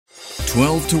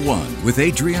12 to 1 with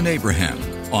Adrian Abraham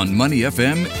on Money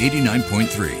FM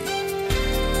 89.3.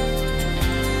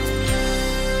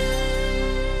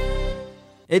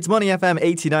 It's Money FM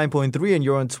 89.3 and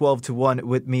you're on 12 to 1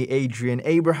 with me, Adrian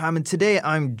Abraham. And today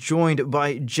I'm joined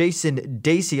by Jason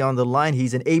Dacey on the line.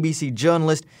 He's an ABC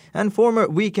journalist and former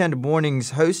Weekend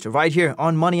Mornings host right here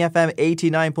on Money FM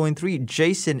 89.3.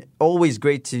 Jason, always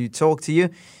great to talk to you.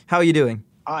 How are you doing?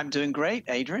 I'm doing great,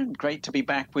 Adrian. Great to be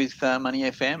back with Money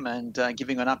FM and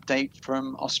giving an update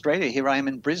from Australia. Here I am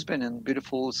in Brisbane in the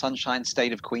beautiful sunshine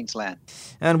state of Queensland.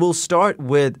 And we'll start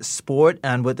with sport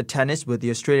and with the tennis, with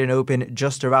the Australian Open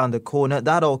just around the corner.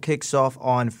 That all kicks off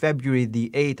on February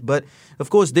the 8th. But of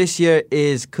course, this year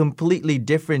is completely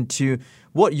different to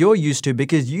what you're used to,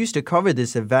 because you used to cover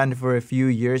this event for a few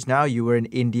years now. You were in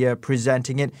India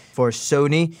presenting it for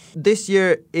Sony. This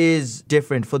year is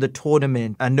different for the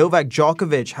tournament, and Novak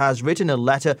Djokovic has written a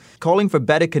letter calling for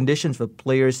better conditions for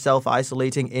players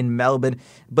self-isolating in Melbourne.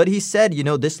 But he said,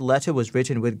 this letter was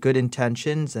written with good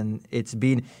intentions and it's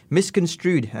been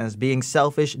misconstrued as being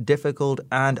selfish, difficult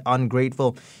and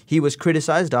ungrateful. He was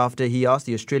criticized after he asked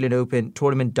the Australian Open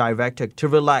tournament director to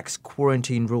relax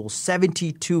quarantine rules.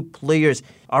 72 players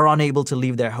are unable to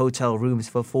leave their hotel rooms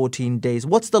for 14 days.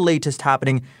 What's the latest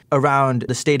happening around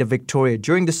the state of Victoria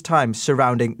during this time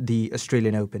surrounding the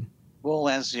Australian Open? Well,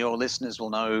 as your listeners will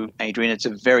know, Adrian, it's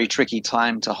a very tricky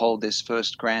time to hold this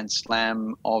first Grand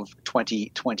Slam of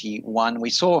 2021. We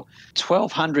saw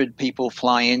 1,200 people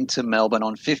fly into Melbourne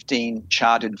on 15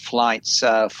 chartered flights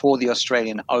for the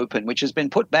Australian Open, which has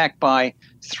been put back by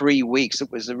 3 weeks.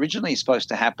 It was originally supposed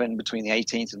to happen between the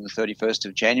 18th and the 31st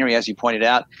of January. As you pointed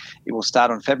out, it will start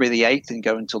on February the 8th and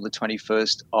go until the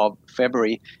 21st of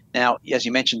February. Now, as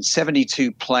you mentioned,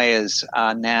 72 players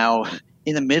are now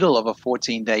in the middle of a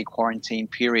 14-day quarantine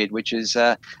period, which is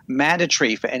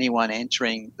mandatory for anyone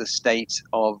entering the state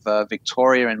of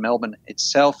Victoria and Melbourne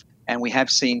itself. And we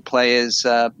have seen players,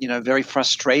 very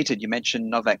frustrated. You mentioned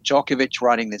Novak Djokovic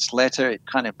writing this letter. It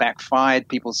kind of backfired.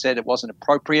 People said it wasn't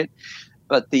appropriate.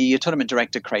 But the tournament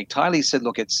director, Craig Tiley, said,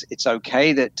 look, it's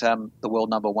okay that the world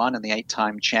number one and the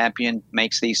 8-time champion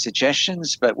makes these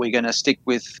suggestions, but we're going to stick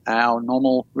with our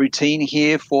normal routine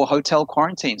here for hotel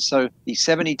quarantine. So the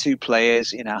 72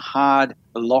 players in a hard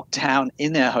lockdown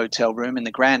in their hotel room in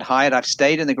the Grand Hyatt. I've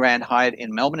stayed in the Grand Hyatt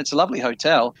in Melbourne. It's a lovely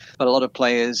hotel, but a lot of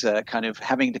players are kind of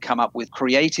having to come up with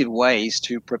creative ways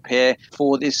to prepare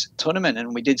for this tournament.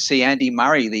 And we did see Andy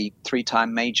Murray, the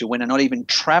 3-time major winner, not even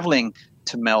traveling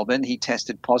to Melbourne. He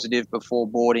tested positive before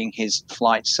boarding his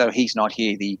flight, so he's not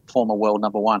here, the former world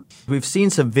number one. We've seen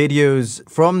some videos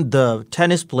from the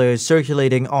tennis players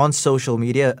circulating on social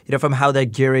media, from how they're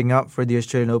gearing up for the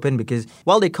Australian Open, because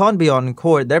while they can't be on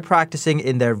court, they're practicing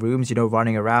in their rooms,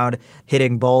 running around,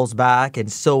 hitting balls back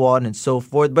and so on and so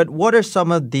forth. But what are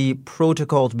some of the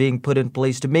protocols being put in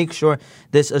place to make sure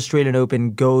this Australian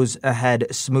Open goes ahead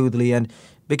smoothly? And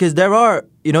because there are,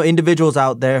 individuals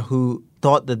out there who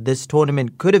thought that this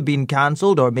tournament could have been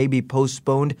cancelled or maybe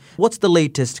postponed. What's the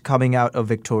latest coming out of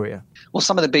Victoria? Well,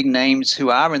 some of the big names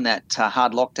who are in that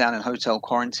hard lockdown and hotel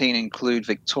quarantine include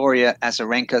Victoria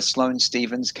Azarenka, Sloane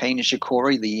Stephens, Kei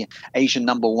Nishikori, the Asian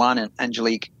number one, and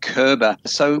Angelique Kerber.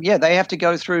 So, they have to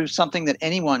go through something that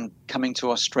anyone coming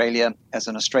to Australia as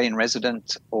an Australian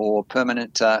resident or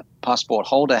permanent passport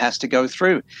holder has to go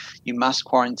through. You must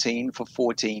quarantine for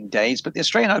 14 days. But the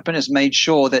Australian Open has made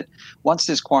sure that once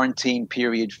this quarantine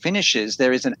period finishes,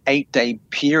 there is an 8-day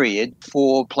period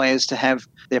for players to have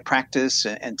their practice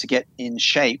and to get in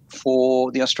shape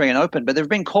for the Australian Open. But there have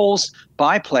been calls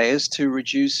by players to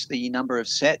reduce the number of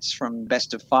sets from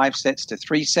best of 5 sets to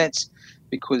 3 sets,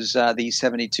 because these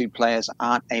 72 players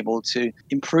aren't able to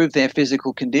improve their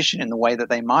physical condition in the way that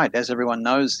they might. As everyone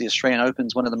knows, the Australian Open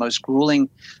is one of the most grueling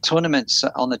tournaments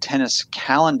on the tennis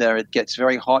calendar. It gets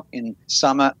very hot in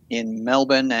summer in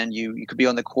Melbourne, and you could be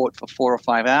on the court for 4 or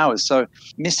 5 hours. So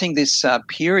missing this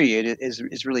period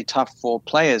is really tough for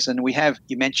players. And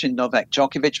you mentioned Novak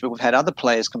Djokovic, but we've had other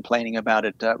players complaining about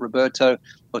it. Roberto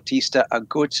Bautista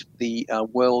Agut, the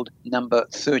world number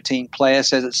 13 player,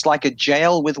 says it's like a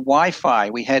jail with Wi-Fi.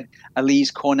 We had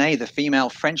Elise Cornet, the female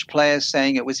French player,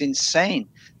 saying it was insane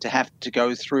to have to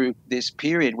go through this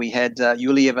period. We had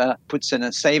Yulia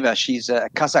Putintseva. She's a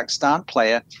Kazakhstan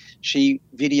player. She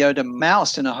videoed a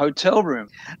mouse in a hotel room,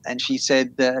 and she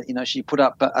said, she put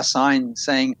up a sign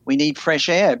saying, we need fresh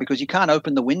air, because you can't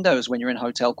open the windows when you're in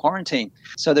hotel quarantine.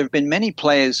 So there have been many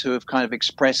players who have kind of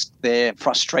expressed their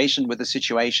frustration with the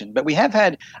situation. But we have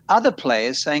had other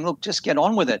players saying, look, just get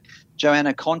on with it.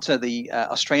 Joanna Konta, the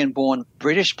Australian-born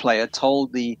British player,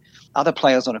 told the other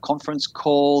players on a conference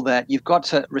call that you've got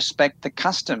to respect the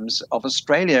customs of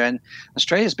Australia. And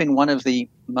Australia's been one of the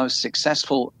most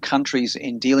successful countries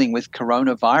in dealing with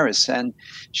coronavirus. And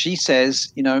she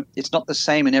says, it's not the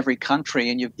same in every country.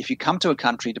 And if you come to a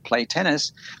country to play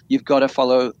tennis, you've got to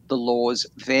follow the laws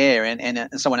there. And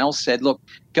someone else said, look,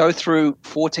 go through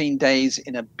 14 days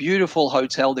in a beautiful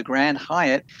hotel, the Grand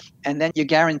Hyatt, and then you're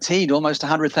guaranteed almost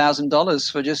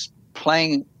 $100,000 for just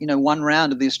playing, one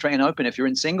round of the Australian Open if you're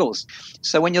in singles.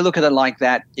 So when you look at it like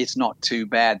that, it's not too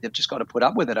bad. They've just got to put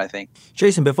up with it, I think.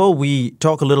 Jason, before we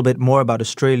talk a little bit more about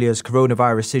Australia's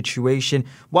coronavirus situation,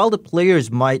 while the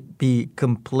players might be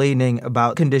complaining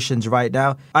about conditions right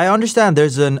now, I understand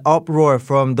there's an uproar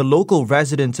from the local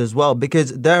residents as well,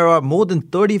 because there are more than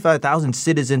 35,000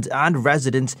 citizens and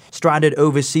residents stranded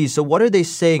overseas. So what are they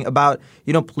saying about,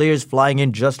 players flying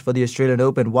in just for the Australian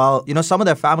Open while, some of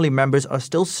their family members are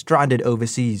still stranded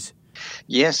overseas?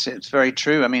 Yes, it's very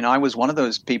true. I mean, I was one of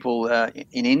those people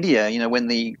in India, when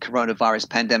the coronavirus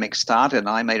pandemic started.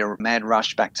 I made a mad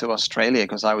rush back to Australia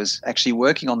because I was actually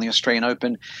working on the Australian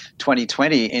Open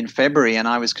 2020 in February, and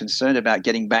I was concerned about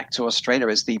getting back to Australia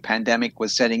as the pandemic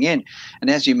was setting in. And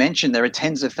as you mentioned, there are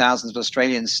tens of thousands of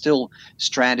Australians still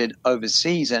stranded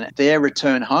overseas, and their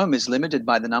return home is limited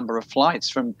by the number of flights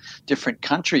from different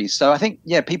countries. So I think,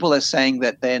 people are saying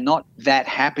that they're not that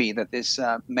happy that this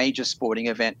major sporting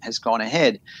event has gone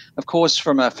ahead. Of course,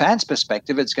 from a fan's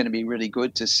perspective, it's going to be really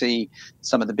good to see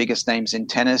some of the biggest names in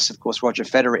tennis. Of course, Roger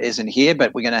Federer isn't here,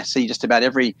 but we're going to see just about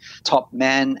every top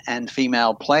man and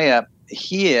female player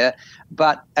here.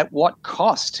 But at what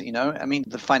cost?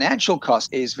 The financial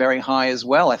cost is very high as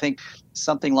well. I think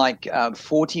something like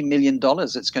 $40 million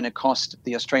it's going to cost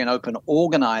the Australian Open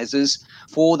organisers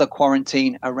for the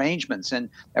quarantine arrangements. And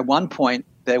at one point,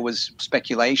 there was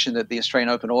speculation that the Australian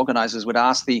Open organisers would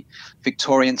ask the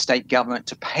Victorian state government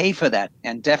to pay for that.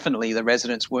 And definitely the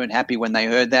residents weren't happy when they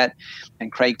heard that.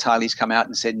 And Craig Tiley's come out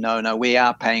and said, no, we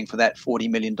are paying for that $40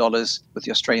 million with the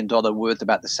Australian dollar worth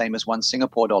about the same as one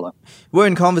Singapore dollar. We're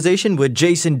in conversation with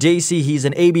Jason Dacey. He's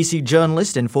an ABC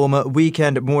journalist and former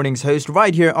Weekend Mornings host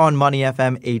right here on Money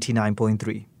FM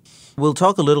 89.3. We'll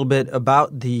talk a little bit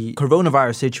about the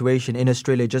coronavirus situation in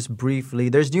Australia just briefly.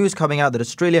 There's news coming out that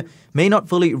Australia may not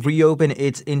fully reopen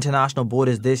its international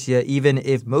borders this year, even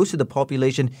if most of the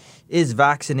population is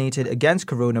vaccinated against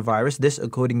coronavirus. This,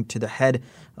 according to the head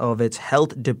of its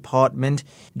health department.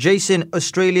 Jason,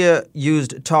 Australia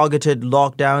used targeted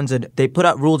lockdowns and they put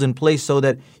out rules in place so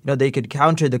that they could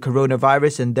counter the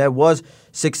coronavirus, and there was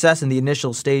success in the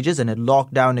initial stages and it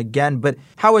locked down again. But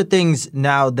how are things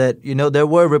now that, there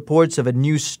were reports of a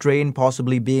new strain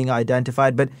possibly being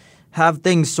identified, but have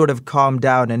things sort of calmed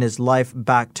down and is life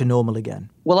back to normal again?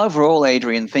 Well, overall,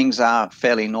 Adrian, things are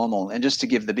fairly normal. And just to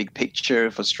give the big picture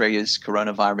of Australia's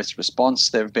coronavirus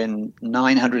response, there have been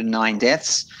 909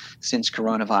 deaths since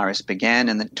coronavirus began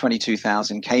and then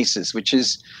 22,000 cases, which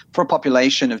is, for a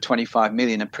population of 25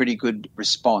 million, a pretty good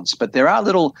response. But there are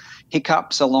little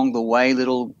hiccups along the way,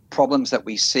 little problems that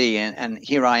we see. And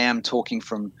here I am talking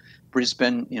from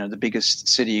Brisbane, the biggest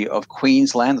city of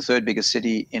Queensland, the third biggest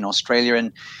city in Australia.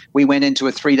 And we went into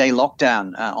a 3-day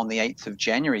lockdown on the 8th of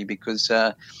January because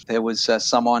there was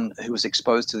someone who was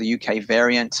exposed to the UK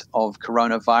variant of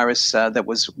coronavirus that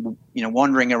was,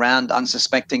 wandering around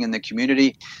unsuspecting in the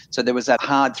community. So there was that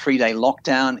hard 3-day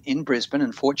lockdown in Brisbane.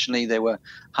 Unfortunately, there were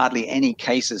hardly any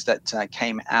cases that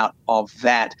came out of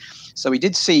that. So we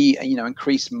did see,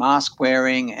 increased mask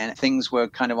wearing and things were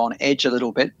kind of on edge a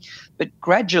little bit. But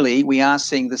gradually, we are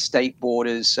seeing the state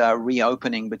borders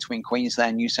reopening between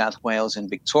Queensland, New South Wales and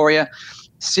Victoria.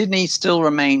 Sydney still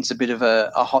remains a bit of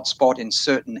a hotspot in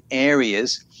certain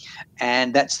areas.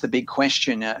 And that's the big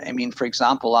question. For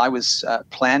example, I was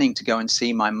planning to go and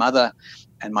see my mother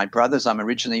and my brothers. I'm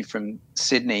originally from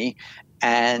Sydney.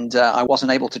 And I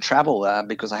wasn't able to travel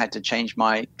because I had to change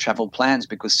my travel plans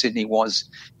because Sydney was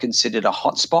considered a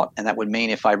hotspot. And that would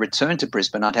mean if I returned to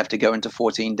Brisbane, I'd have to go into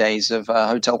 14 days of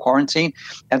hotel quarantine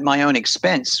at my own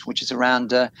expense, which is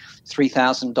around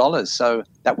 $3,000. So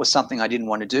that was something I didn't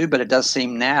want to do. But it does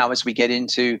seem now, as we get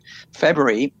into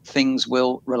February, things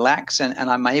will relax and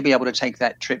I may be able to take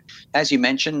that trip. As you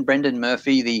mentioned, Brendan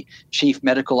Murphy, the Chief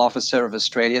Medical Officer of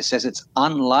Australia, says it's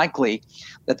unlikely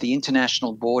that the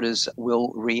international borders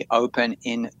will reopen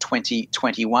in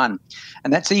 2021.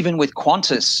 And that's even with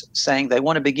Qantas saying they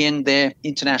want to begin their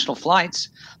international flights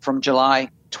from July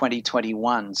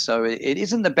 2021. So it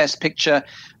isn't the best picture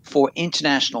for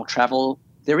international travel.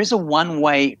 There is a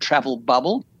one-way travel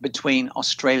bubble between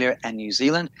Australia and New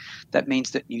Zealand. That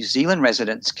means that New Zealand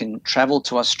residents can travel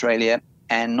to Australia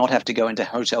and not have to go into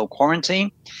hotel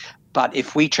quarantine. But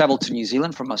if we travel to New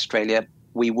Zealand from Australia,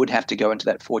 we would have to go into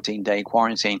that 14-day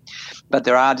quarantine. But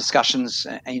there are discussions,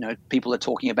 people are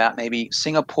talking about maybe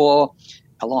Singapore,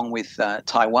 along with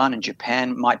Taiwan and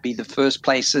Japan, might be the first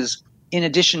places, in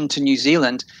addition to New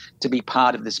Zealand, to be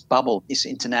part of this bubble, this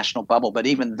international bubble. But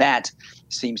even that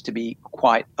seems to be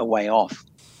quite a way off.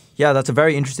 Yeah, that's a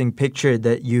very interesting picture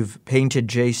that you've painted,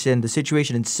 Jason. The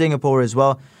situation in Singapore as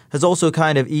well has also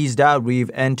kind of eased out. We've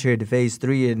entered phase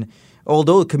 3, and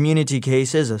although community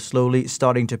cases are slowly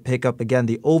starting to pick up again,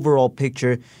 the overall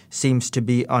picture seems to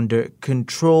be under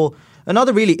control.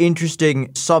 Another really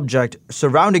interesting subject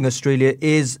surrounding Australia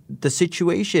is the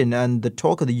situation and the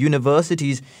talk of the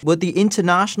universities with the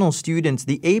international students.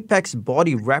 The apex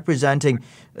body representing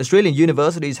Australian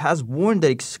universities has warned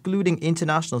that excluding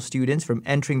international students from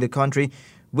entering the country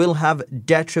will have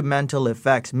detrimental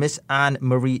effects. Miss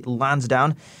Anne-Marie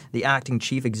Lansdowne, the acting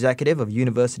chief executive of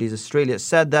Universities Australia,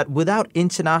 said that without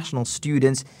international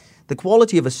students, the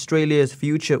quality of Australia's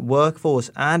future workforce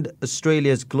and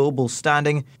Australia's global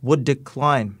standing would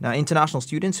decline. Now, international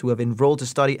students who have enrolled to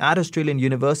study at Australian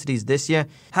universities this year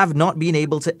have not been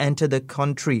able to enter the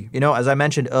country. As I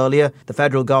mentioned earlier, the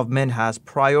federal government has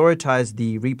prioritized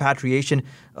the repatriation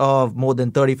of more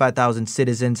than 35,000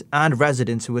 citizens and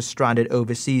residents who are stranded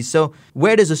overseas. So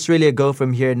where does Australia go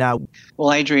from here now?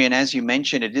 Well, Adrian, as you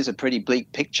mentioned, it is a pretty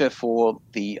bleak picture for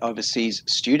the overseas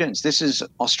students. This is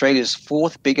Australia's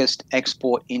fourth biggest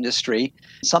export industry.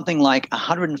 Something like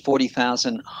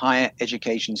 140,000 higher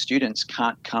education students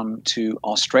can't come to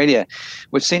Australia.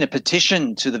 We've seen a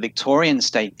petition to the Victorian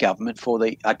state government for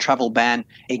the travel ban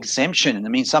exemption. And I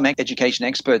mean, some education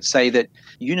experts say that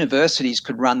universities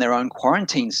could run their own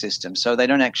quarantine system, so they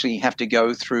don't actually have to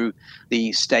go through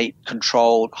the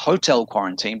state-controlled hotel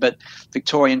quarantine. But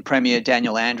Victorian Premier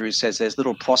Daniel Andrews says there's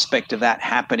little prospect of that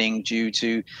happening due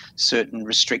to certain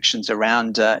restrictions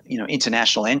around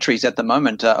international entries. At the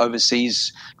moment,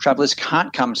 overseas travellers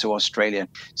can't come to Australia.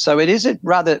 So it is a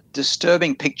rather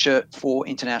disturbing picture for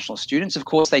international students. Of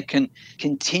course, they can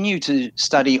continue to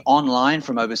study online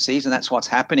from overseas, and that's what's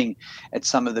happening at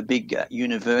some of the big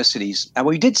universities. And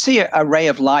we did see a ray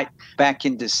of light back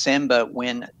in December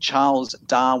when Charles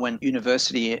Darwin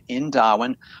University in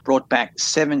Darwin brought back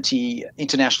 70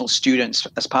 international students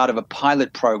as part of a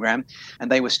pilot program,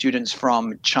 and they were students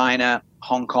from China,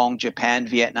 Hong Kong, Japan,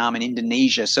 Vietnam, and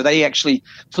Indonesia. So they actually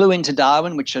flew into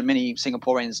Darwin, which many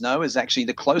Singaporeans know is actually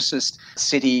the closest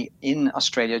city in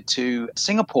Australia to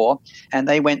Singapore, and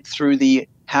they went through the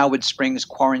Howard Springs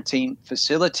quarantine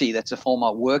facility. That's a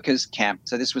former workers' camp.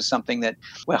 So this was something that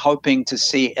we're hoping to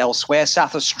see elsewhere.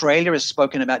 South Australia has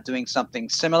spoken about doing something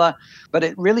similar, but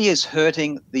it really is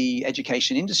hurting the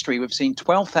education industry. We've seen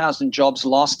 12,000 jobs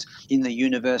lost in the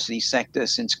university sector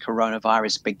since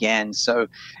coronavirus began. So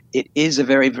it is a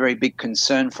very, very big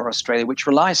concern for Australia, which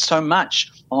relies so much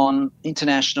on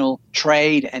international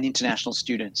trade and international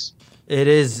students. It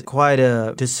is quite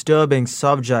a disturbing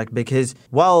subject because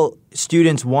while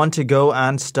students want to go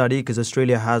and study because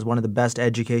Australia has one of the best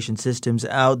education systems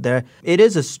out there, it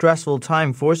is a stressful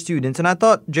time for students. And I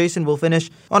thought, Jason, we'll finish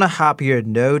on a happier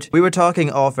note. We were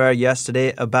talking off air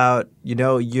yesterday about,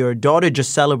 your daughter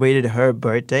just celebrated her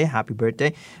birthday. Happy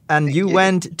birthday. And Thank you.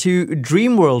 Went to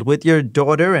Dreamworld with your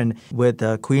daughter and with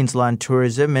Queensland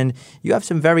Tourism. And you have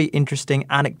some very interesting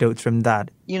anecdotes from that.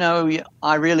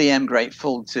 I really am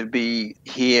grateful to be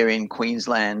here in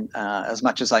Queensland, as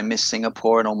much as I miss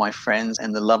Singapore and all my friends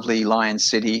and the lovely Lion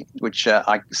City, which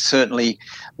I certainly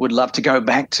would love to go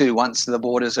back to once the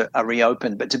borders are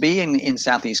reopened. But to be in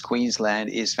southeast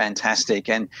Queensland is fantastic.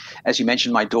 And as you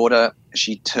mentioned, my daughter,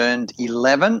 she turned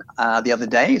 11 the other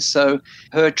day. So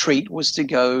her treat was to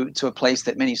go to a place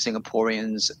that many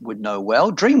Singaporeans would know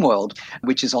well, Dreamworld,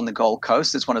 which is on the Gold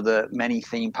Coast. It's one of the many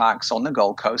theme parks on the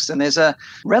Gold Coast. And there's a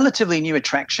relatively new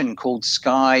attraction called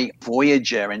Sky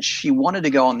Voyager, and she wanted to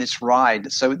go on this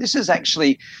ride. So this is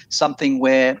actually something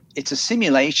where it's a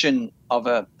simulation of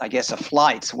a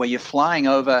flight where you're flying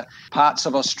over parts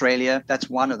of Australia. That's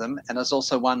one of them. And there's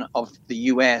also one of the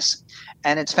US.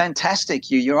 And it's fantastic.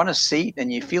 You're on a seat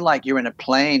and you feel like you're in a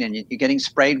plane and you're getting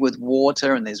sprayed with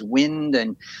water and there's wind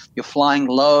and you're flying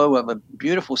low over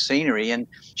beautiful scenery. And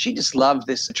she just loved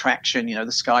this attraction,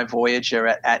 the Sky Voyager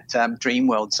at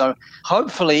Dreamworld. So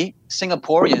hopefully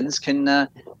Singaporeans can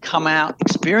come out,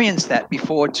 experience that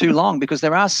before too long, because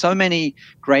there are so many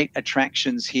great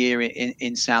attractions here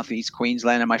in southeast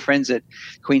Queensland. And my friends at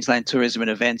Queensland Tourism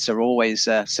and Events are always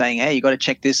saying, hey, you got to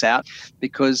check this out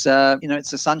because,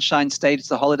 it's the sunshine state, it's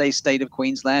the holiday state of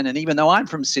Queensland. And even though I'm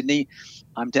from Sydney,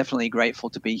 I'm definitely grateful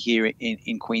to be here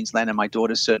in Queensland, and my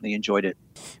daughter certainly enjoyed it.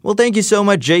 Well, thank you so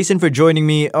much, Jason, for joining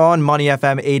me on Money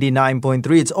FM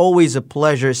 89.3. It's always a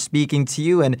pleasure speaking to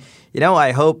you. And,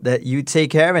 I hope that you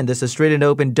take care and this Australian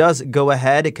Open does go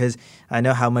ahead, because I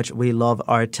know how much we love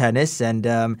our tennis.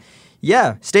 And,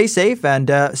 stay safe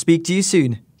and speak to you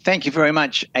soon. Thank you very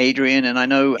much, Adrian. And I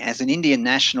know as an Indian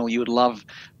national, you would love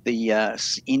the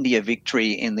India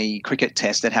victory in the cricket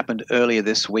test that happened earlier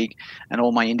this week. And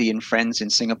all my Indian friends in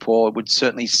Singapore would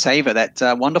certainly savour that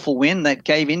wonderful win that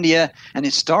gave India an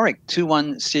historic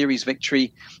 2-1 series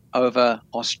victory over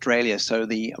Australia. So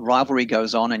the rivalry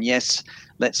goes on. And yes,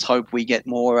 let's hope we get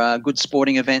more good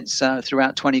sporting events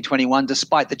throughout 2021,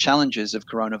 despite the challenges of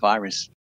coronavirus.